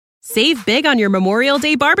Save big on your Memorial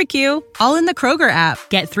Day barbecue, all in the Kroger app.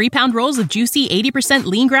 Get 3-pound rolls of juicy 80%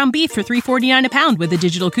 lean ground beef for $3.49 a pound with a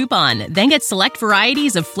digital coupon. Then get select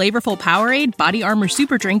varieties of flavorful Powerade, Body Armor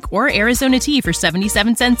Super Drink, or Arizona tea for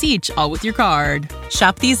 77 cents each, all with your card.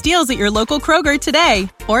 Shop these deals at your local Kroger today,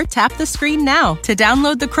 or tap the screen now to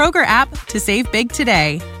download the Kroger app to save big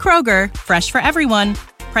today. Kroger, fresh for everyone.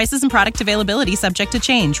 Prices and product availability subject to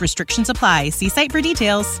change. Restrictions apply. See site for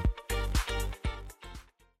details.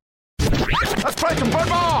 Let's play some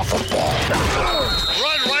football! Run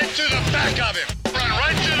right to the back of him. Run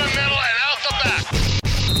right to the middle and out the back.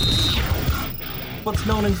 What's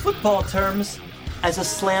known in football terms as a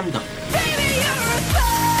slam dunk. Baby, you're a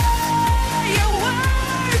firework.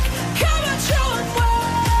 Come on, show 'em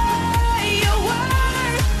why you work.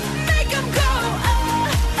 Make 'em go,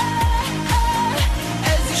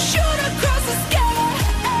 as you shoot across the sky.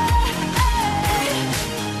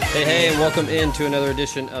 Hey, and welcome into another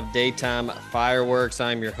edition of Daytime Fireworks.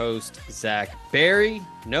 I'm your host, Zach Barry.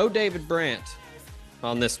 No David Brandt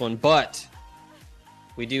on this one, but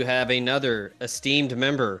we do have another esteemed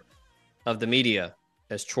member of the media,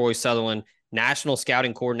 as Troy Sutherland, National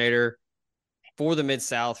Scouting Coordinator for the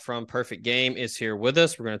Mid-South from Perfect Game, is here with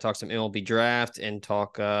us. We're going to talk some MLB draft and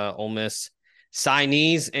talk Ole Miss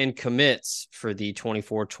signees and commits for the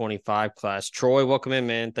 24-25 class. Troy, welcome in,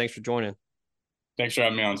 man. Thanks for joining. Thanks for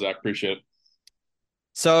having me on, Zach. Appreciate it.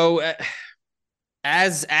 So,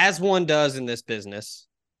 as one does in this business,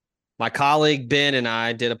 my colleague Ben and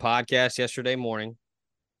I did a podcast yesterday morning.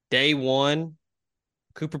 Day one,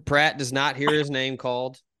 Cooper Pratt does not hear his name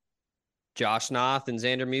called. Josh Noth and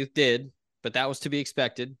Xander Muth did, but that was to be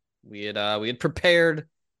expected. We had prepared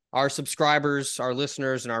our subscribers, our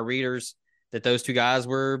listeners, and our readers that those two guys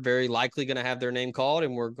were very likely going to have their name called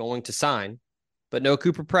and were going to sign. But no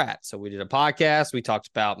Cooper Pratt. So we did a podcast. We talked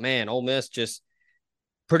about, man, Ole Miss just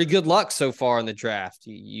pretty good luck so far in the draft.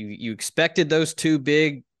 You expected those two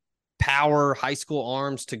big power high school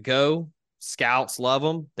arms to go. Scouts love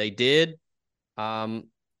them. They did. And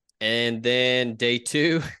then day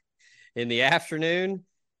two in the afternoon,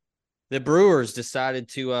 the Brewers decided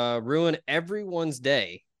to ruin everyone's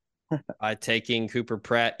day by taking Cooper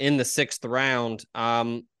Pratt in the 6th round.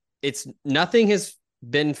 Nothing has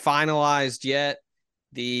been finalized yet.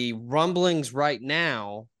 The rumblings right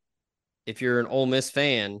now, if you're an Ole Miss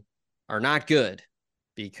fan, are not good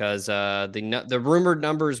because the rumored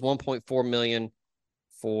number is $1.4 million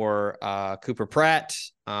for Cooper Pratt.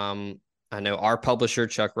 I know our publisher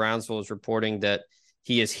Chuck Brownsville is reporting that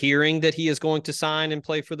he is hearing that he is going to sign and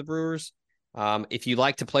play for the Brewers. If you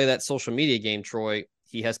like to play that social media game, Troy,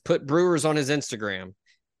 he has put Brewers on his Instagram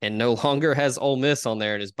and no longer has Ole Miss on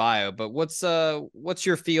there in his bio. But what's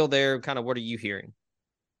your feel there? Kind of what are you hearing?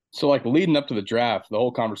 So, leading up to the draft, the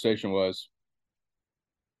whole conversation was,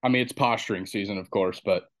 I mean, it's posturing season, of course,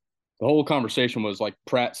 but the whole conversation was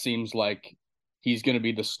Pratt seems like he's going to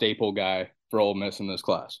be the staple guy for Ole Miss in this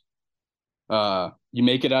class. You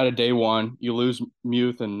make it out of day one, you lose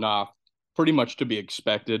Muth and Knopf, pretty much to be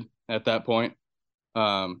expected at that point.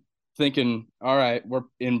 Thinking, all right, we're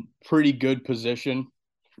in pretty good position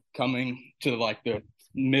coming to the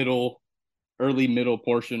early middle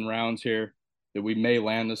portion rounds here that we may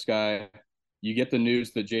land this guy. You get the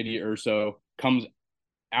news that JD Urso comes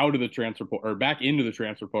out of the transfer portal or back into the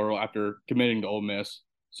transfer portal after committing to Ole Miss.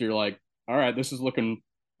 So you're like, all right, this is looking,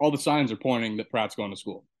 all the signs are pointing that Pratt's going to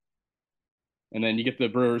school. And then you get the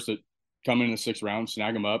Brewers that come in the 6th round,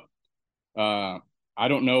 snag him up. I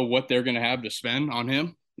don't know what they're going to have to spend on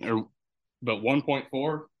him, but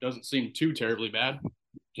 1.4 doesn't seem too terribly bad,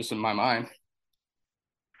 just in my mind.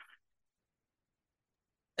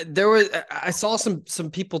 I saw some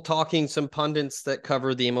people talking, some pundits that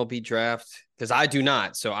cover the MLB draft, because I do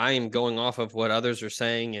not. So I am going off of what others are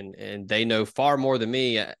saying, and they know far more than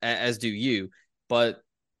me, as do you. But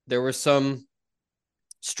there was some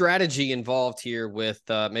strategy involved here with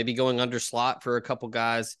maybe going under slot for a couple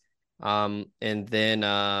guys. And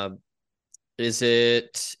then is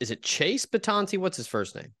it Chase Batanti? What's his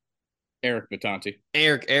first name? Eric Batanti.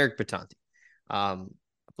 Eric Batanti. I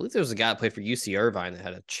believe there was a guy that played for UC Irvine that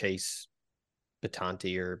had a Chase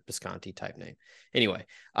Batanti or Bisconti type name. Anyway,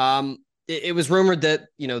 it was rumored that,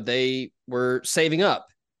 they were saving up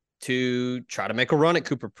to try to make a run at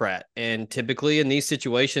Cooper Pratt. And typically in these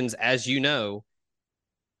situations, as you know,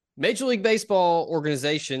 Major League Baseball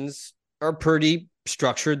organizations are pretty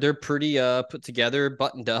structured. They're pretty put together,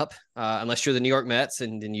 buttoned up, unless you're the New York Mets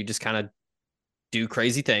and then you just kind of do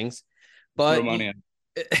crazy things. But throw money in.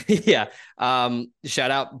 Yeah.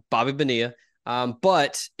 Shout out Bobby Bonilla.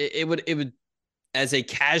 But it would, as a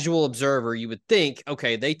casual observer, you would think,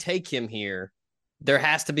 okay, they take him here there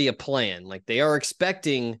has to be a plan. Like, they are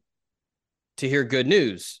expecting to hear good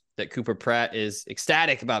news that Cooper Pratt is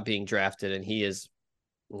ecstatic about being drafted and he is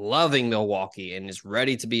loving Milwaukee and is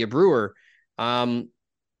ready to be a Brewer.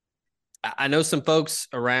 I know some folks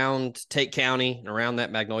around Tate County and around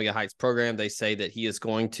that Magnolia Heights program. They say that he is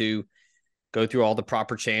going to go through all the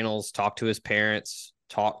proper channels, talk to his parents,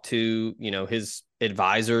 talk to, his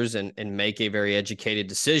advisors, and make a very educated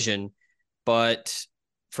decision. But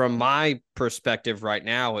from my perspective right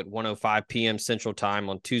now at 1:05 p.m. Central Time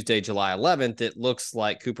on Tuesday, July 11th, it looks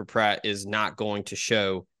like Cooper Pratt is not going to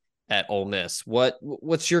show at Ole Miss.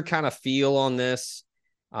 What's your kind of feel on this?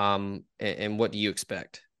 And what do you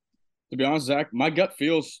expect? To be honest, Zach, my gut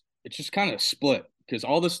feels it's just kind of split because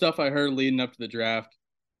all the stuff I heard leading up to the draft,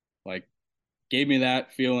 like, gave me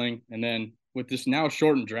that feeling. And then with this now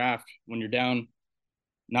shortened draft, when you're down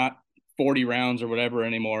not 40 rounds or whatever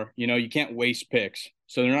anymore, you can't waste picks.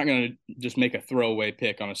 So they're not going to just make a throwaway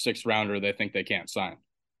pick on a 6th rounder they think they can't sign.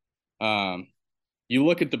 You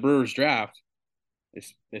look at the Brewers draft,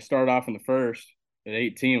 they start off in the first at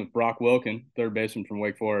 18 with Brock Wilken, third baseman from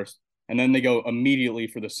Wake Forest. And then they go immediately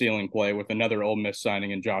for the ceiling play with another Ole Miss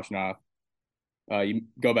signing in Josh Knopf. You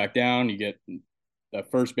go back down, you get the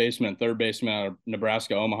first baseman and third baseman out of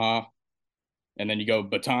Nebraska, Omaha. And then you go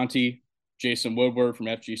Batanti, Jason Woodward from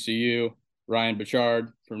FGCU, Ryan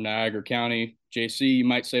Bichard from Niagara County. JC, you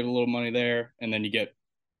might save a little money there. And then you get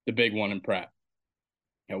the big one in Pratt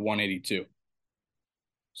at 182.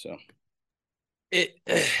 So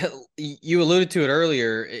you alluded to it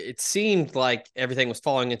earlier. It seemed like everything was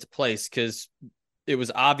falling into place because it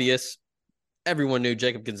was obvious. Everyone knew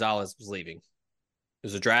Jacob Gonzalez was leaving. It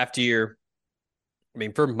was a draft year. I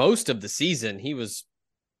mean, for most of the season, he was,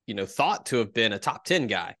 thought to have been a top 10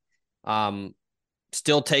 guy.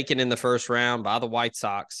 Still taken in the first round by the White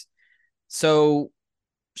Sox. So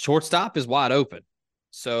shortstop is wide open.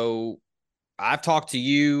 So I've talked to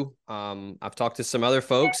you. I've talked to some other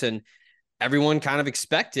folks, and everyone kind of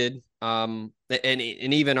expected, and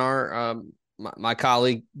even my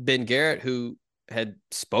colleague Ben Garrett, who had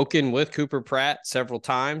spoken with Cooper Pratt several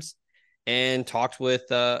times and talked with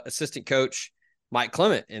assistant coach Mike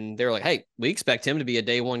Clement, and they're like, "Hey, we expect him to be a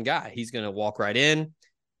day one guy. He's going to walk right in,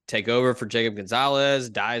 take over for Jacob Gonzalez,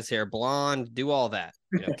 dye his hair blonde, do all that,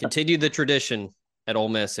 continue the tradition at Ole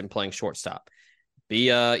Miss in playing shortstop. Be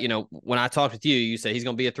when I talked with you, you said he's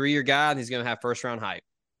going to be a 3-year guy and he's going to have first round hype."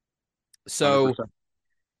 So 100%.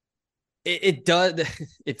 It does.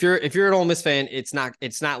 If you're an Ole Miss fan, it's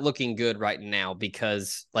not looking good right now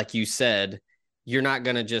because, like you said, you're not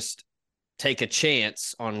going to just take a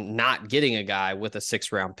chance on not getting a guy with a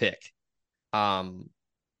 6th round pick.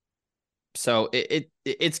 So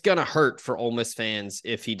it's going to hurt for Ole Miss fans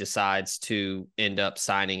if he decides to end up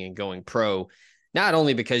signing and going pro, not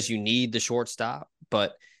only because you need the shortstop,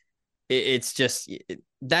 but it's just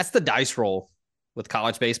that's the dice roll with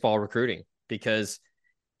college baseball recruiting, because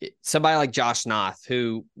somebody like Josh Knopf,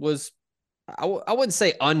 who was, I wouldn't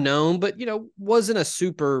say unknown, but, wasn't a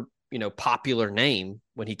super, popular name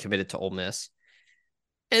when he committed to Ole Miss.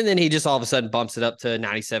 And then he just all of a sudden bumps it up to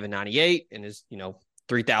 97, 98 and is,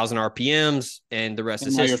 3,000 RPMs, and the rest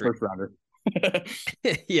is history. First rounder.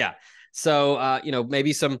 Yeah. So,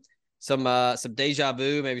 maybe some deja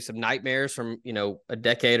vu, maybe some nightmares from, a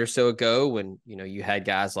decade or so ago when, you had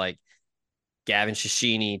guys like Gavin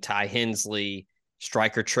Shishini, Ty Hensley,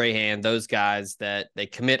 Striker Trahan, those guys that they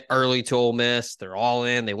commit early to Ole Miss. They're all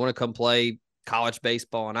in. They want to come play college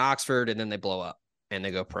baseball in Oxford, and then they blow up and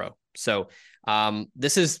they go pro. So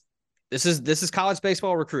this is college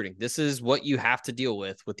baseball recruiting. This is what you have to deal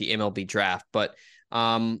with the MLB draft. But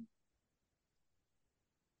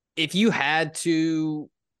if you had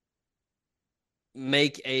to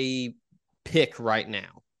make a pick right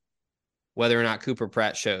now, whether or not Cooper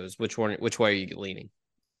Pratt shows, which way are you leaning?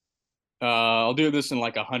 I'll do this in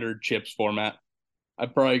like 100 chips format.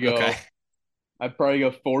 I'd probably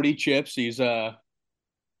go 40 chips. He's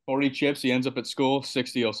 40 chips. He ends up at school.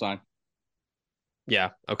 60 he'll sign.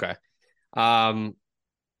 Yeah. Okay.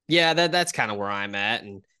 Yeah, that's kind of where I'm at.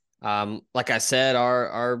 And like I said,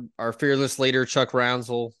 our fearless leader, Chuck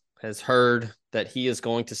Rounsel, has heard that he is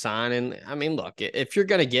going to sign. And I mean, look, if you're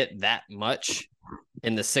going to get that much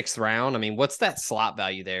in the 6th round, I mean, what's that slot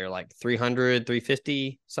value there? Like 300,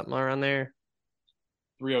 350, something around there?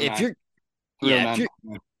 309.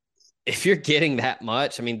 If you're getting that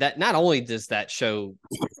much, I mean, that not only does that show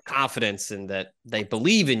confidence in that they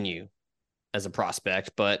believe in you as a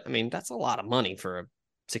prospect, but I mean, that's a lot of money for a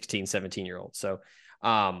 16, 17-year-old. So,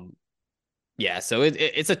 yeah, so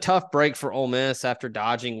it's a tough break for Ole Miss after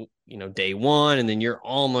dodging, day one, and then you're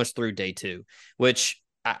almost through day 2, which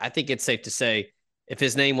I think it's safe to say if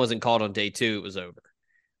his name wasn't called on day 2, it was over.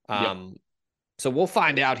 Yep. So we'll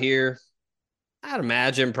find out here, I'd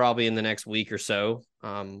imagine probably in the next week or so,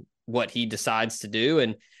 what he decides to do.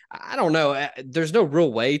 And I don't know, there's no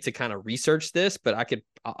real way to kind of research this, but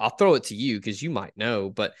I'll throw it to you because you might know.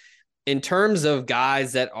 But in terms of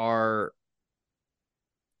guys that are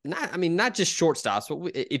not just shortstops,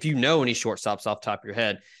 but if you know any shortstops off the top of your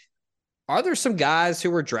head, are there some guys who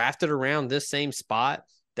were drafted around this same spot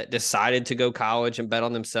that decided to go college and bet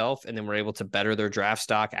on themselves and then were able to better their draft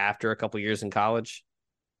stock after a couple years in college?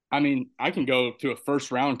 I mean, I can go to a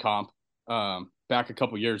first-round comp back a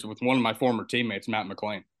couple years with one of my former teammates, Matt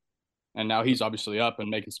McClain. And now he's obviously up and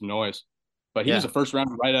making some noise. But he was a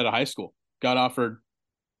first-rounder right out of high school. Got offered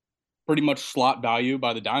pretty much slot value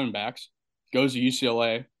by the Diamondbacks, goes to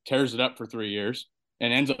UCLA, tears it up for 3 years,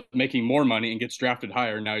 and ends up making more money and gets drafted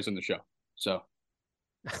higher, and now he's in the show. So,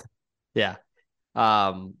 yeah.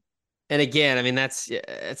 And again, I mean, that's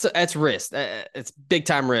risk. It's big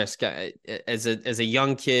time risk as a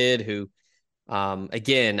young kid who,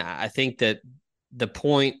 again, I think that the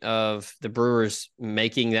point of the Brewers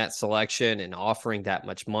making that selection and offering that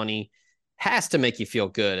much money has to make you feel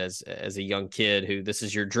good as a young kid who this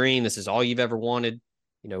is your dream. This is all you've ever wanted,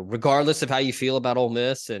 regardless of how you feel about Ole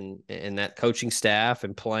Miss and that coaching staff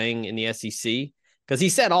and playing in the SEC, because he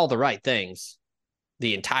said all the right things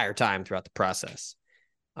the entire time throughout the process.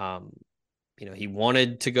 He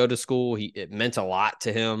wanted to go to school. It meant a lot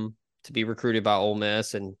to him to be recruited by Ole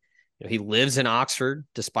Miss. And he lives in Oxford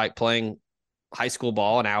despite playing high school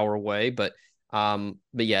ball an hour away. But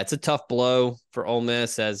yeah, it's a tough blow for Ole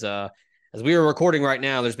Miss as we are recording right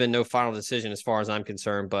now. There's been no final decision as far as I'm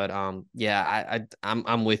concerned, but yeah,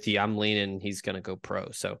 I'm with you. I'm leaning he's going to go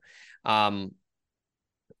pro. So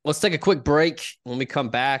let's take a quick break. When we come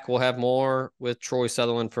back, we'll have more with Troy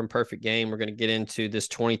Sutherland from Perfect Game. We're going to get into this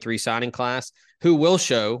 23 signing class, who will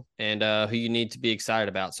show and who you need to be excited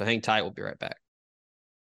about. So hang tight. We'll be right back.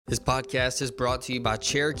 This podcast is brought to you by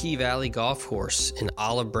Cherokee Valley Golf Course in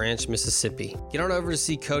Olive Branch, Mississippi. Get on over to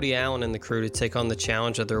see Cody Allen and the crew to take on the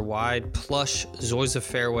challenge of their wide, plush Zoysia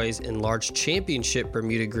fairways and large championship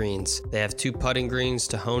Bermuda greens. They have 2 putting greens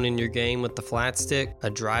to hone in your game with the flat stick, a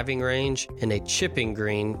driving range, and a chipping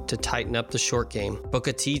green to tighten up the short game. Book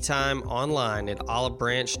a tee time online at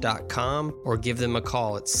olivebranch.com or give them a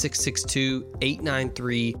call at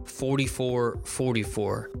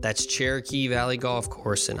 662-893-4444. That's Cherokee Valley Golf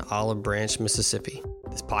Course in Olive Branch, Mississippi.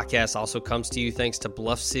 This podcast also comes to you thanks to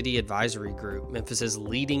Bluff City Advisory Group, Memphis's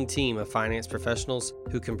leading team of finance professionals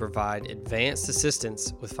who can provide advanced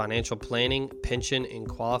assistance with financial planning, pension, and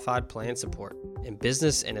qualified plan support, and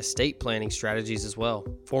business and estate planning strategies as well.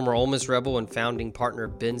 Former Ole Miss Rebel and founding partner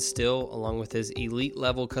Ben Still, along with his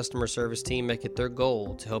elite-level customer service team, make it their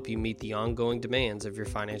goal to help you meet the ongoing demands of your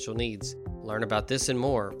financial needs. Learn about this and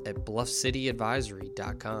more at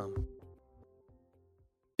bluffcityadvisory.com.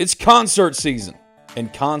 It's concert season,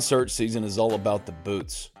 and concert season is all about the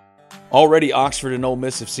boots. Already, Oxford and Ole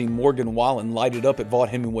Miss have seen Morgan Wallen light it up at Vaught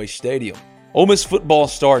Hemingway Stadium. Ole Miss football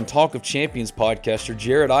star and Talk of Champions podcaster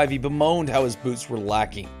Jared Ivey bemoaned how his boots were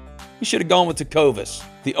lacking. He should have gone with Tecovas,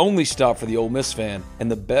 the only stop for the Ole Miss fan and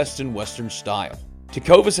the best in Western style.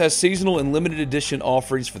 Tecovas has seasonal and limited edition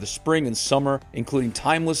offerings for the spring and summer, including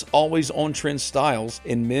timeless, always on-trend styles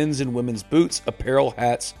in men's and women's boots, apparel,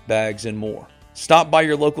 hats, bags, and more. Stop by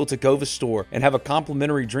your local Tecovas store and have a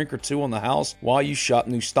complimentary drink or 2 on the house while you shop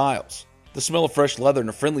new styles. The smell of fresh leather and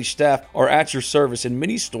a friendly staff are at your service, and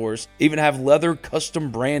many stores even have leather custom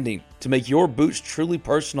branding to make your boots truly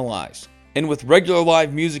personalized. And with regular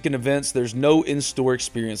live music and events, there's no in-store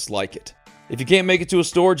experience like it. If you can't make it to a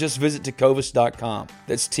store, just visit Tecovas.com.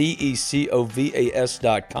 That's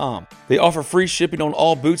Tecovas.com. They offer free shipping on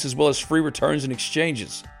all boots as well as free returns and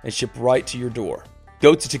exchanges, and ship right to your door.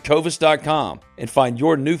 Go to Tecovas.com and find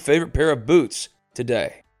your new favorite pair of boots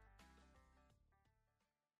today.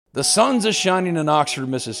 The sun's a shining in Oxford,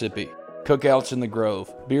 Mississippi. Cookouts in the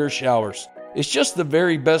Grove, beer showers. It's just the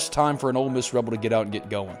very best time for an Ole Miss Rebel to get out and get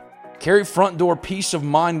going. Carry front door peace of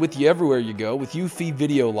mind with you everywhere you go with UFI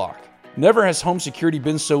Video Lock. Never has home security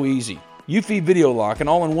been so easy. UFI Video Lock, an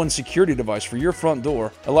all-in-one security device for your front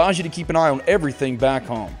door, allows you to keep an eye on everything back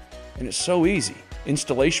home. And it's so easy.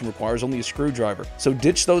 Installation requires only a screwdriver, so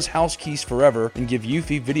ditch those house keys forever and give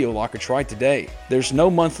UFI Video Lock a try today. There's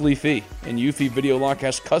no monthly fee, and UFI Video Lock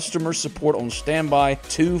has customer support on standby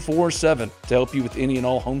 24/7 to help you with any and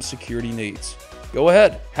all home security needs. Go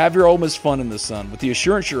ahead, have your Ole Miss fun in the sun with the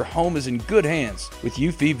assurance your home is in good hands with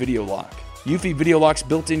UFI Video Lock. UFI Video Lock's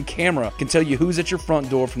built-in camera can tell you who's at your front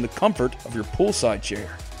door from the comfort of your poolside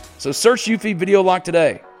chair. So search UFI Video Lock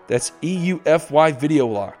today. That's EUFY Video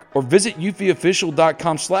Lock. or visit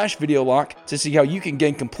eufyofficial.com/videolock to see how you can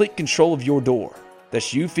gain complete control of your door.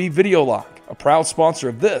 That's Eufy Video Lock, a proud sponsor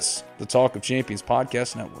of this, the Talk of Champions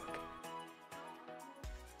podcast network.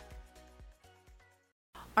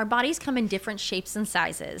 Our bodies come in different shapes and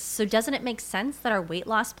sizes, so doesn't it make sense that our weight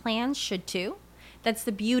loss plans should too? That's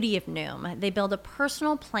the beauty of Noom. They build a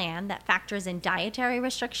personal plan that factors in dietary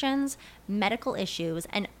restrictions, medical issues,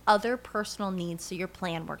 and other personal needs so your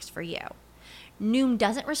plan works for you. Noom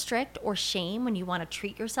doesn't restrict or shame when you want to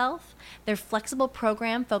treat yourself. Their flexible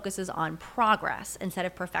program focuses on progress instead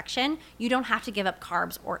of perfection. You don't have to give up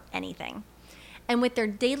carbs or anything. And with their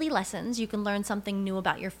daily lessons, you can learn something new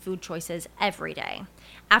about your food choices every day.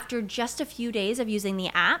 After just a few days of using the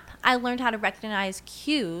app, I learned how to recognize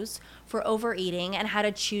cues for overeating and how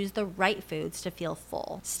to choose the right foods to feel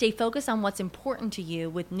full. Stay focused on what's important to you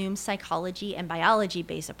with Noom's psychology and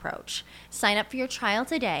biology-based approach. Sign up for your trial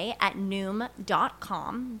today at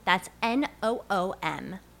Noom.com. That's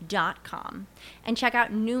Noom.com. And check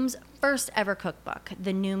out Noom's first ever cookbook,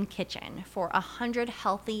 The Noom Kitchen, for 100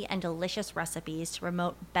 healthy and delicious recipes to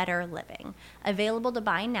promote better living. Available to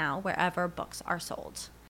buy now wherever books are sold.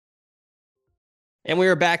 And we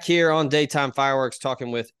are back here on Daytime Fireworks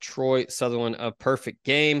talking with Troy Sutherland of Perfect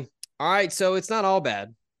Game. All right, so it's not all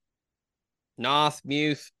bad. Noth,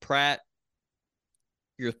 Muth, Pratt,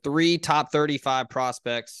 your 3 top 35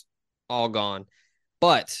 prospects, all gone.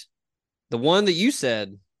 But the one that you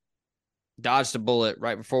said dodged a bullet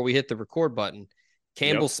right before we hit the record button,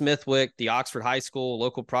 Campbell Smithwick, the Oxford High School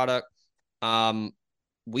local product.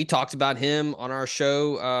 We talked about him on our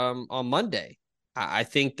show on Monday. I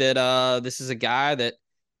think that this is a guy that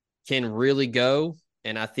can really go,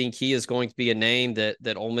 and I think he is going to be a name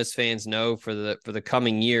that Ole Miss fans know for the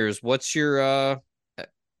coming years. What's your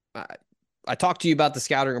I talked to you about the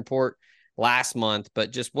scouting report last month,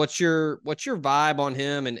 but just what's your vibe on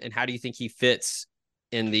him, and how do you think he fits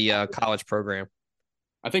in the college program?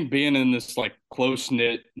 I think being in this like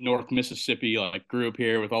close-knit North Mississippi like group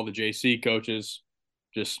here with all the JC coaches,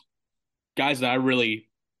 just guys that I really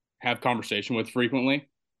have conversation with frequently.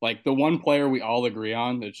 Like the one player we all agree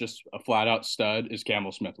on that's just a flat out stud is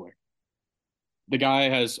Campbell Smithwick. The guy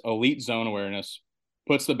has elite zone awareness,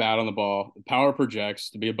 puts the bat on the ball, the power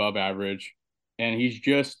projects to be above average, and he's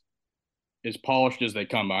just as polished as they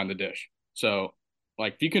come behind the dish. So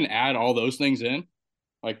like if you can add all those things in,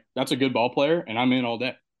 like that's a good ball player, and I'm in all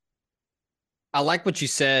day. I like what you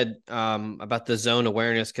said about the zone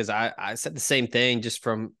awareness, because I said the same thing just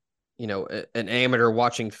from an amateur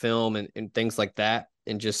watching film and things like that,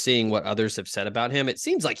 and just seeing what others have said about him. It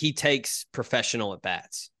seems like he takes professional at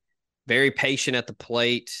bats, very patient at the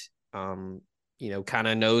plate, kind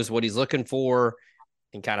of knows what he's looking for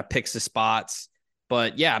and kind of picks the spots.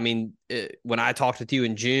 But yeah, I mean, when I talked with you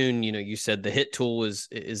in June, you said the hit tool is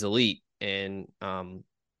elite, and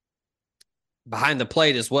behind the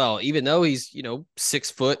plate as well, even though he's,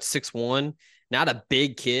 6 foot, 6'1", not a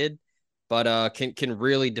big kid, but can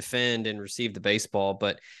really defend and receive the baseball.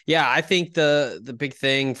 But yeah, I think the big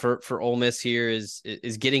thing for Ole Miss here is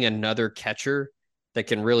getting another catcher that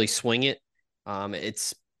can really swing it.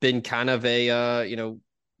 It's been kind of a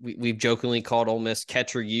we've jokingly called Ole Miss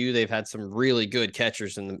Catcher U. They've had some really good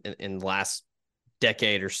catchers in the last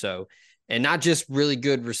decade or so, and not just really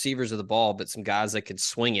good receivers of the ball, but some guys that could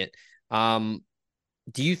swing it. Do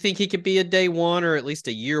you think he could be a day one or at least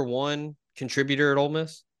a year one contributor at Ole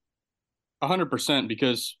Miss? 100%,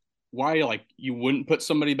 because why you wouldn't put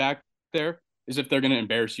somebody back there is if they're going to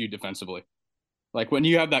embarrass you defensively. Like when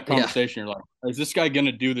you have that conversation, You're like, is this guy going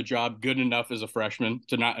to do the job good enough as a freshman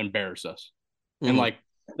to not embarrass us? Mm-hmm. And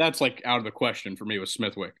that's out of the question for me with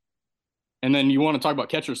Smithwick. And then you want to talk about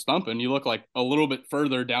catchers thumping. You look like a little bit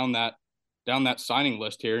further down that signing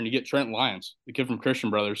list here, and you get Trent Lyons, the kid from Christian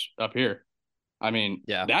Brothers up here. I mean,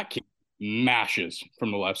 that kid mashes from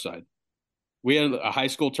the left side. We had a high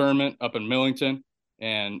school tournament up in Millington,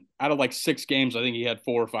 and out of 6 games, I think he had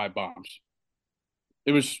 4 or 5 bombs.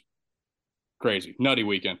 It was crazy, nutty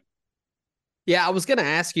weekend. Yeah, I was going to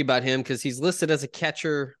ask you about him because he's listed as a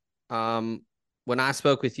catcher. When I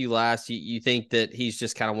spoke with you last, you think that he's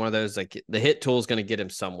just kind of one of those, the hit tool is going to get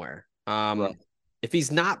him somewhere. Right. If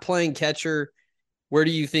he's not playing catcher, where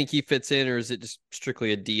do you think he fits in, or is it just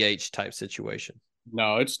strictly a DH type situation?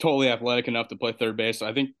 No, it's totally athletic enough to play third base.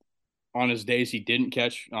 I think on his days he didn't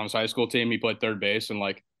catch on his high school team, he played third base and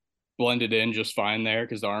blended in just fine there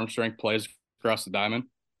because the arm strength plays across the diamond.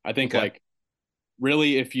 I think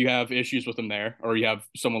really if you have issues with him there or you have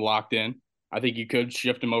someone locked in, I think you could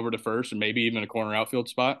shift him over to first and maybe even a corner outfield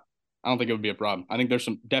spot. I don't think it would be a problem. I think there's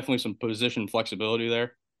definitely some position flexibility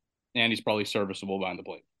there, and he's probably serviceable behind the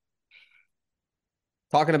plate.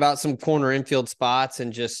 Talking about some corner infield spots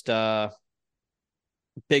and just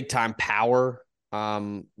big time power.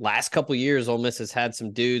 Last couple years, Ole Miss has had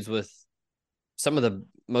some dudes with some of the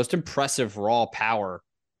most impressive raw power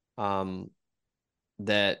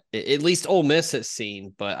that at least Ole Miss has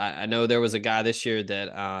seen. But I know there was a guy this year that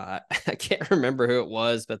I can't remember who it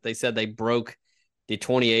was, but they said they broke the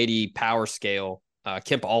 2080 power scale.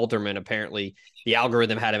 Kemp Alderman, apparently the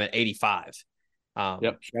algorithm had him at 85.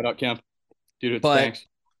 Yep. Shout out Kemp. Dude, thanks.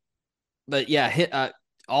 But yeah,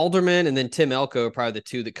 Alderman and then Tim Elko are probably the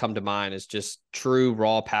two that come to mind as just true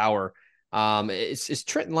raw power. Is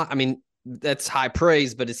Trenton, I mean, that's high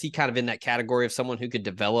praise, but is he kind of in that category of someone who could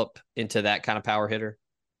develop into that kind of power hitter?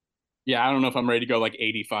 Yeah, I don't know if I'm ready to go like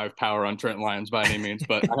 85 power on Trent Lyons by any means,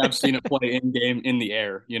 but I have seen it play in game in the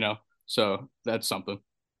air, so that's something.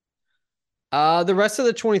 The rest of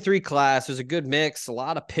the 23 class was a good mix, a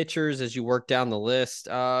lot of pitchers as you work down the list.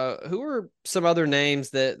 Who are some other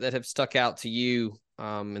names that have stuck out to you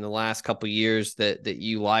in the last couple of years that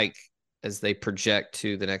you like as they project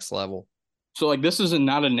to the next level? So like this is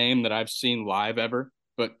not a name that I've seen live ever,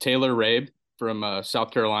 but Taylor Rabe from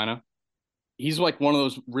South Carolina. He's like one of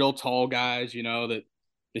those real tall guys, that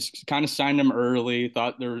just kind of signed him early,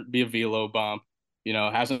 thought there would be a velo bump.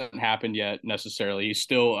 Hasn't happened yet necessarily. He's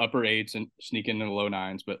still upper eights and sneaking into the low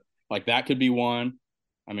nines, but like that could be one.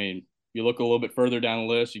 I mean, you look a little bit further down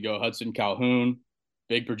the list, you go Hudson Calhoun,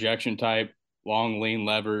 big projection type, long lean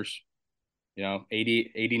levers,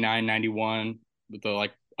 80, 89, 91 with a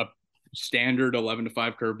standard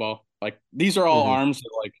 11-5 curveball. Like these are all arms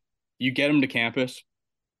that like you get them to campus,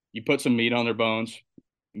 you put some meat on their bones,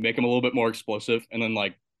 make them a little bit more explosive, and then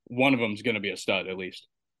like one of them is going to be a stud at least.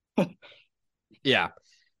 Yeah.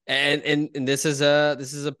 And this is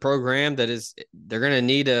a program that they're going to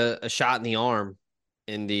need a shot in the arm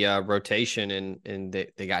in the rotation, and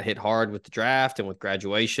they got hit hard with the draft and with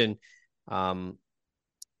graduation. They're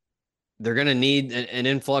going to need an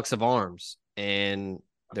influx of arms, and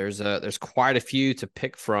there's quite a few to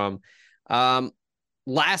pick from.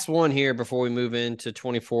 Last one here before we move into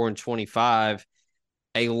 24 and 25,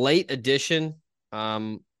 a late addition.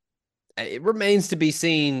 It remains to be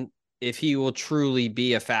seen if he will truly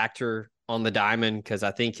be a factor on the diamond, because I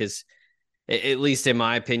think at least in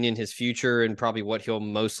my opinion, his future and probably what he'll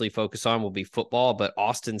mostly focus on will be football. But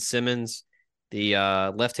Austin Simmons, the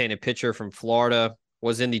left-handed pitcher from Florida,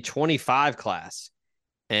 was in the 25 class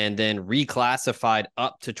and then reclassified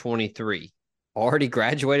up to 23. Already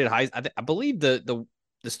graduated I believe the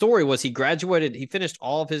story was he finished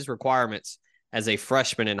all of his requirements as a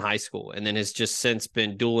freshman in high school and then has just since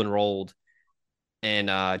been dual enrolled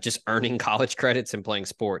and just earning college credits and playing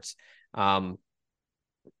sports. I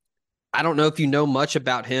don't know if you know much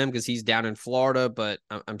about him because he's down in Florida, but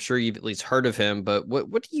I'm sure you've at least heard of him. But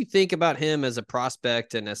what do you think about him as a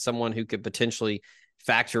prospect and as someone who could potentially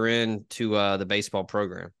factor in to the baseball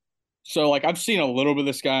program? So like I've seen a little bit of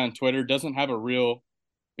this guy on Twitter. Doesn't have a real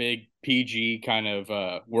big PG kind of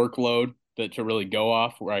workload to really go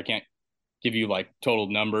off, where I can't give you like total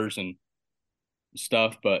numbers and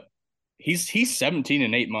stuff, but he's 17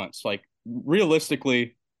 and 8 months. Like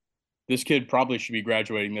realistically, this kid probably should be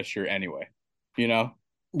graduating this year anyway,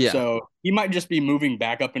 Yeah. So he might just be moving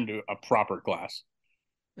back up into a proper class.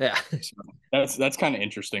 Yeah. So that's kind of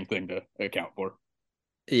interesting thing to account for.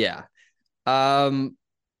 Yeah. All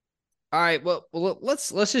right. Well,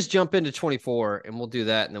 let's just jump into 24 and we'll do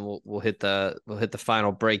that. And then we'll hit the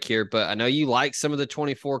final break here, but I know you like some of the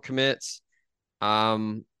 24 commits.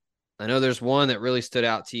 I know there's one that really stood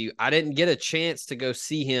out to you. I didn't get a chance to go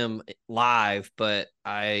see him live, but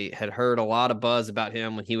I had heard a lot of buzz about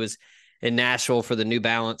him when he was in Nashville for the New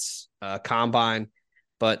Balance combine.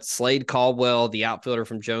 But Slade Caldwell, the outfielder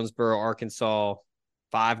from Jonesboro, Arkansas,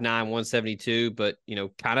 5'9", 172, but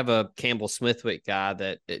kind of a Campbell Smithwick guy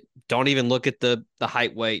that don't even look at the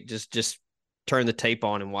height weight. Just turn the tape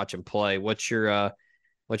on and watch him play. What's your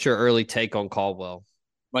early take on Caldwell?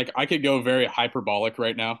 Like I could go very hyperbolic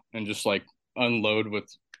right now and just like unload with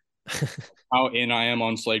how in I am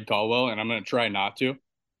on Slade Caldwell, and I'm going to try not to,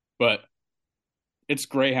 but it's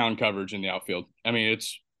Greyhound coverage in the outfield. I mean,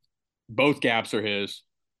 it's both gaps are his.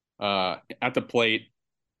 At the plate,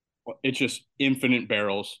 it's just infinite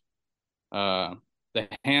barrels. The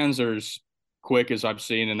hands are as quick as I've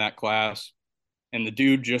seen in that class, and the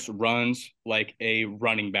dude just runs like a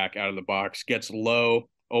running back out of the box, gets low,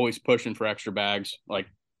 always pushing for extra bags. Like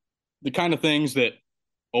the kind of things that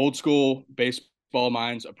old school baseball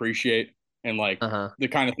minds appreciate, and like the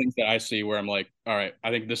kind of things that I see where I'm like, all right, I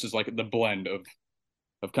think this is like the blend of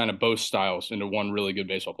kind of both styles into one really good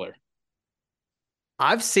baseball player.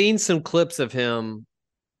 I've seen some clips of him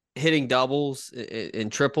hitting doubles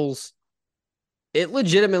and triples, it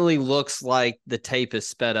legitimately looks like the tape is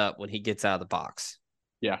sped up when he gets out of the box.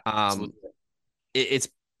 Yeah. It's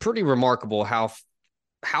pretty remarkable how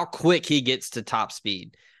quick he gets to top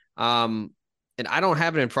speed. And I don't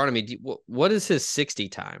have it in front of me. What is his 60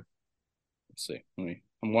 time? Let's see.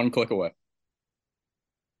 I'm one click away.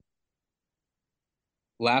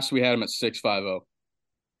 Last we had him at 6.50.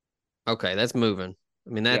 Okay, that's moving. I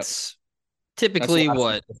mean, that's Yep. typically That's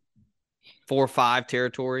what, 4-5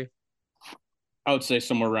 territory? I would say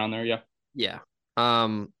somewhere around there. Yeah. Yeah.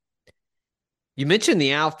 You mentioned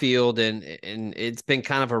the outfield, and it's been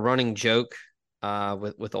kind of a running joke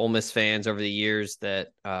with Ole Miss fans over the years that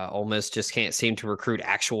Ole Miss just can't seem to recruit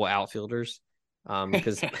actual outfielders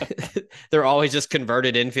because they're always just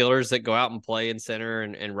converted infielders that go out and play in center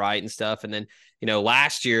and right and stuff. And then,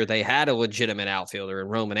 last year they had a legitimate outfielder in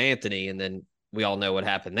Roman Anthony, and then we all know what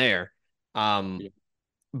happened there.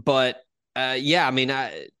 But yeah, I mean,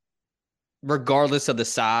 regardless of the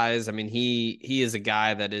size, I mean, he is a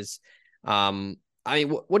guy that is, I mean,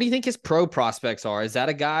 what do you think his pro prospects are? Is that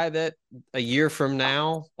a guy that a year from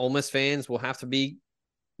now, Ole Miss fans will have to be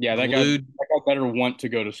that guy better want to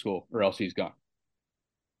go to school or else he's gone.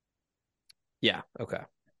 Yeah. Okay.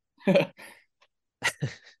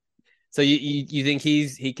 So you think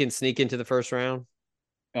he can sneak into the first round?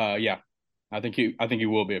 Yeah. I think he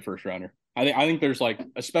will be a first rounder. I think there's like,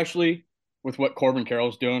 especially with what Corbin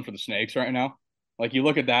Carroll's doing for the Snakes right now, like you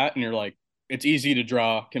look at that and you're like, it's easy to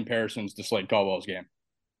draw comparisons to Slade Caldwell's game.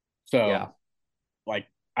 So, yeah, like,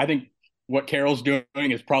 I think what Carroll's doing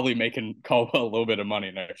is probably making Caldwell a little bit of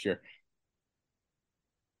money next year.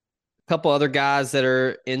 A couple other guys that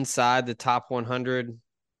are inside the top 100.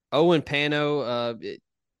 Owen Pano,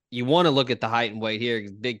 you want to look at the height and weight here.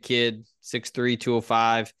 Big kid, 6'3",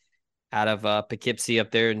 205, out of Poughkeepsie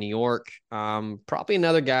up there in New York. Probably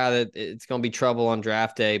another guy that it's going to be trouble on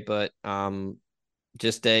draft day, but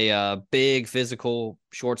just a big physical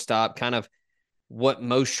shortstop, kind of what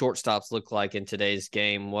most shortstops look like in today's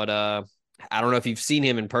game. I don't know if you've seen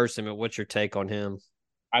him in person, but what's your take on him?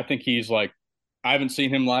 I think he's like, I haven't seen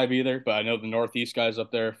him live either, but I know the Northeast guys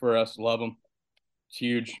up there for us love him. It's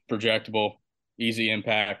huge, projectable, easy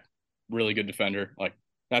impact, really good defender. Like,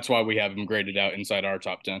 that's why we have him graded out inside our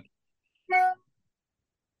top 10.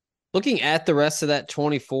 Looking at the rest of that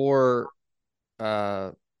 24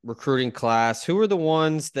 recruiting class, who are the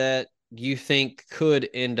ones that you think could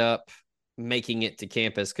end up making it to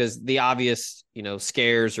campus? Because the obvious,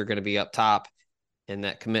 scares are going to be up top in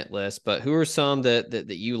that commit list, but who are some that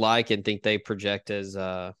you like and think they project as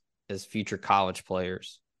future college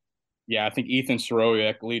players? Yeah, I think Ethan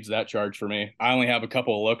Sorowiak leads that charge for me. I only have a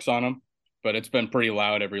couple of looks on him, but it's been pretty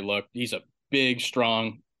loud every look. He's a big,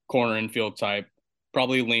 strong corner infield type,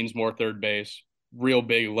 probably leans more third base, real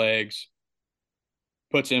big legs,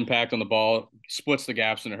 puts impact on the ball, splits the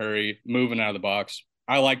gaps in a hurry, moving out of the box.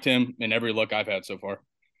 I liked him in every look I've had so far.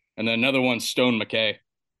 And then another one's Stone McKay,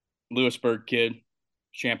 Lewisburg kid,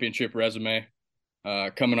 championship resume,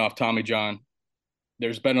 coming off Tommy John.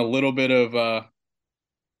 There's been a little bit of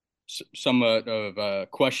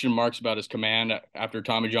question marks about his command after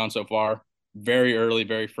Tommy John so far. Very early,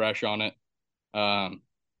 very fresh on it.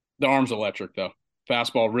 The arm's electric though.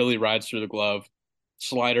 Fastball really rides through the glove.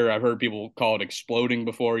 Slider, I've heard people call it exploding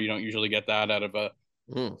before. You don't usually get that out of a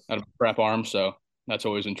prep arm, so that's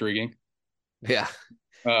always intriguing. Yeah.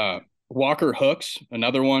 Walker Hooks,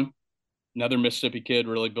 another one, another Mississippi kid,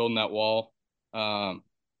 really building that wall.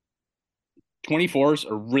 24s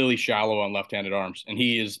are really shallow on left-handed arms, and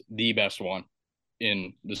he is the best one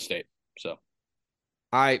in the state. So,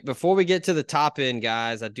 all right, before we get to the top end,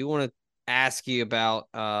 guys, I do want to ask you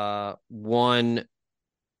about one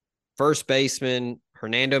first baseman,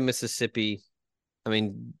 Hernando, Mississippi. I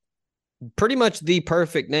mean, pretty much the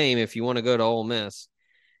perfect name if you want to go to Ole Miss.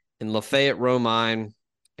 And Lafayette Romine,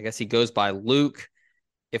 I guess he goes by Luke.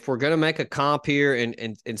 If we're going to make a comp here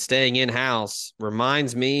and staying in-house,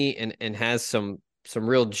 reminds me and has some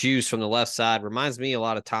real juice from the left side, reminds me a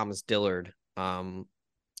lot of Thomas Dillard.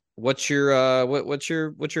 What's your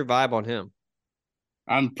vibe on him?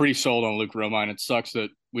 I'm pretty sold on Luke Romine. It sucks that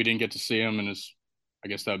we didn't get to see him in I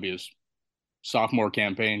guess that would be his sophomore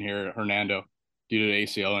campaign here at Hernando due to the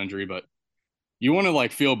ACL injury. But you want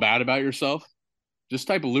to feel bad about yourself? Just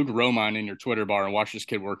type Luke Romine in your Twitter bar and watch this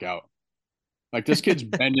kid work out. This kid's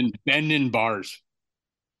bending bars.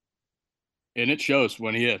 And it shows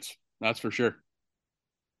when he hits. That's for sure.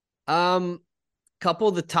 Couple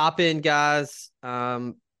of the top end guys,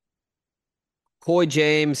 Coy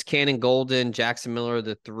James, Cannon Golden, Jackson Miller,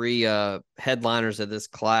 the three headliners of this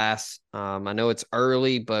class. I know it's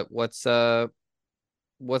early, but what's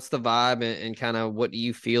What's the vibe and kind of what do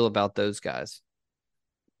you feel about those guys?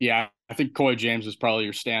 Yeah, I think Coy James is probably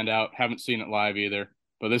your standout. Haven't seen it live either,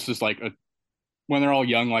 but this is like when they're all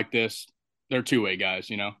young like this, they're two-way guys,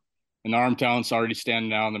 you know, and the arm talent's already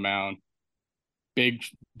standing out on the mound. Big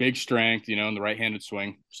strength, you know, in the right-handed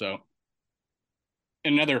swing. So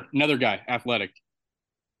another guy, athletic,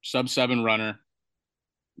 sub-7 runner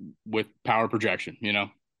with power projection, you know.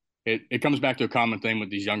 It comes back to a common thing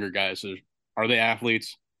with these younger guys. Are they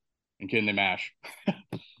athletes and can they mash?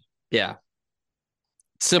 Yeah.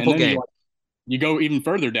 Simple game. You go even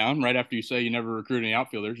further down right after you say you never recruit any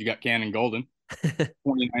outfielders. You got Cannon Golden,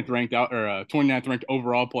 29th ranked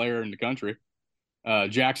overall player in the country.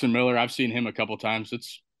 Jackson Miller, I've seen him a couple times.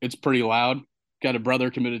 It's pretty loud. Got a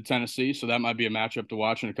brother committed to Tennessee, so that might be a matchup to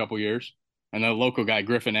watch in a couple years. And the local guy,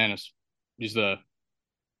 Griffin Ennis, he's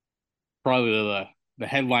probably the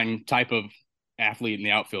headline type of athlete in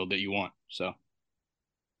the outfield that you want. So,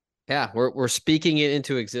 yeah, we're speaking it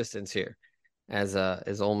into existence here as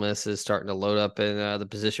Ole Miss is starting to load up in the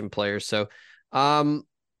position players. So, I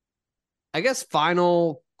guess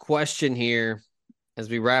final question here as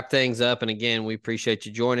we wrap things up. And again, we appreciate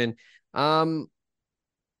you joining.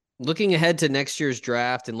 Looking ahead to next year's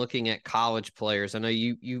draft and looking at college players, I know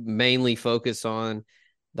you mainly focus on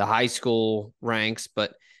the high school ranks,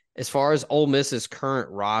 but as far as Ole Miss's current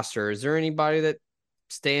roster, is there anybody that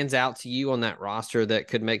stands out to you on that roster that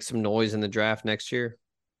could make some noise in the draft next year?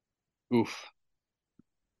 Oof.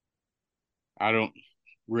 I don't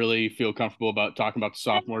really feel comfortable about talking about the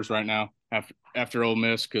sophomores right now after Ole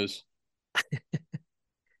Miss, because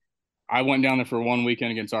I went down there for one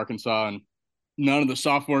weekend against Arkansas and none of the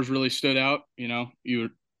sophomores really stood out. You know, you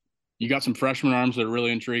got some freshman arms that are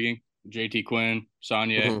really intriguing. JT Quinn,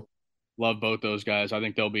 Saunier, love both those guys. I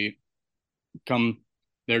think they'll be, come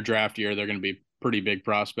their draft year, they're going to be pretty big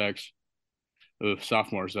prospects.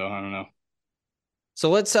 Sophomores, though, I don't know. So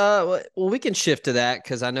let's we can shift to that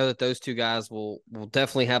because I know that those two guys will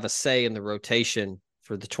definitely have a say in the rotation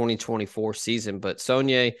for the 2024 season. But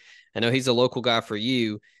Saunier, I know he's a local guy for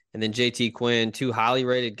you, and then JT Quinn, two highly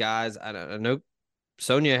rated guys. I know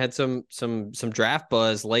Saunier had some draft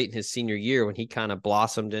buzz late in his senior year when he kind of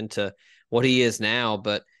blossomed into what he is now.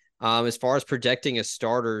 But as far as projecting as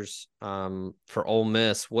starters for Ole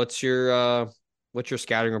Miss, what's your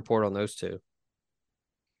scouting report on those two?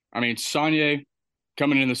 I mean, Saunier,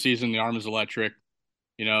 coming in the season, the arm is electric.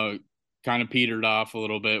 You know, kind of petered off a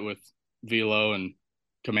little bit with velo and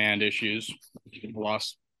command issues.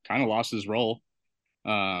 Lost his role.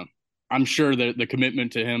 I'm sure that the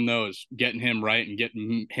commitment to him, though, is getting him right and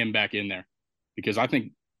getting him back in there, because I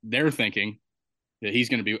think they're thinking that he's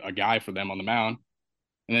going to be a guy for them on the mound.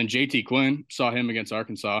 And then JT Quinn, saw him against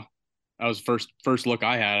Arkansas. That was the first look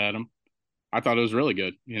I had at him. I thought it was really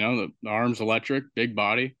good. You know, the arm's electric, big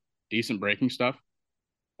body, decent breaking stuff.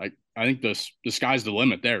 Like, I think the sky's the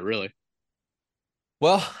limit there, really.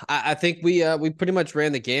 Well, I think we pretty much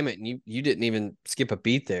ran the gamut, and you didn't even skip a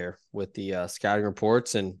beat there with the scouting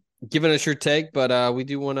reports and giving us your take. But we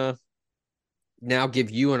do want to now give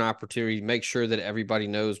you an opportunity to make sure that everybody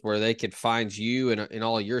knows where they can find you and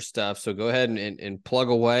all of your stuff. So go ahead and plug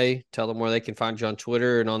away. Tell them where they can find you on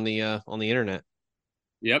Twitter and on the internet.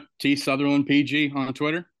 Yep, T Sutherland PG on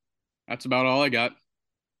Twitter. That's about all I got.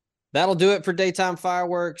 That'll do it for Daytime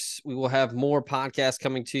Fireworks. We will have more podcasts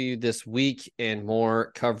coming to you this week and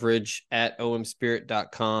more coverage at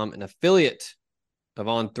omspirit.com, an affiliate of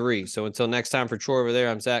On3. So until next time, for Troy over there,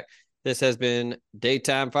 I'm Zach. This has been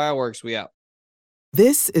Daytime Fireworks. We out.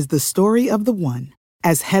 This is the story of the one.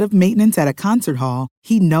 As head of maintenance at a concert hall,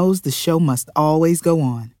 he knows the show must always go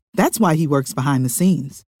on. That's why he works behind the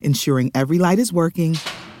scenes, ensuring every light is working,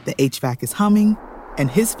 the HVAC is humming, and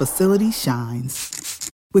his facility shines.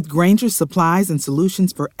 With Grainger's supplies and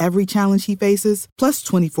solutions for every challenge he faces, plus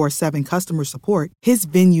 24/7 customer support, his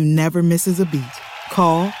venue never misses a beat.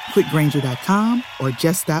 Call quickgrainger.com or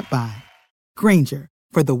just stop by. Grainger,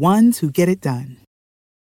 for the ones who get it done.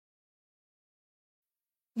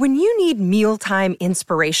 When you need mealtime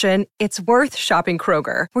inspiration, it's worth shopping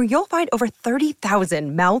Kroger, where you'll find over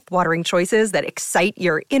 30,000 mouth-watering choices that excite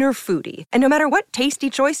your inner foodie. And no matter what tasty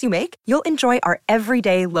choice you make, you'll enjoy our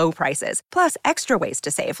everyday low prices, plus extra ways to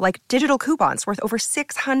save, like digital coupons worth over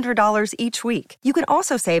 $600 each week. You can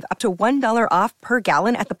also save up to $1 off per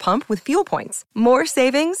gallon at the pump with fuel points. More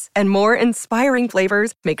savings and more inspiring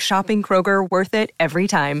flavors make shopping Kroger worth it every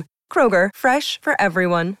time. Kroger, fresh for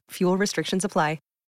everyone. Fuel restrictions apply.